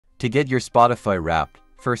To get your Spotify Wrapped,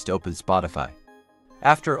 first open Spotify.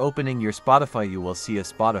 After opening your Spotify, you will see a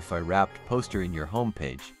Spotify Wrapped poster in your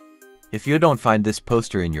homepage. If you don't find this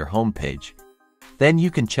poster in your homepage, then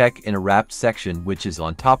you can check in a Wrapped section, which is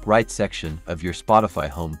on top right section of your Spotify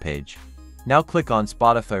homepage. Now click on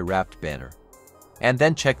Spotify Wrapped banner, and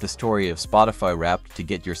then check the story of Spotify Wrapped to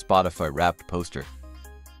get your Spotify Wrapped poster.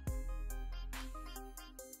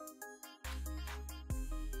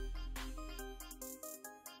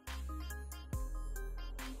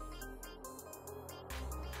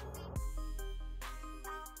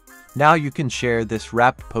 Now you can share this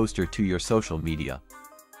Wrapped poster to your social media.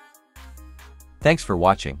 Thanks for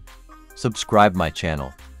watching. Subscribe my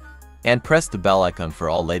channel and press the bell icon for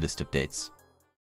all latest updates.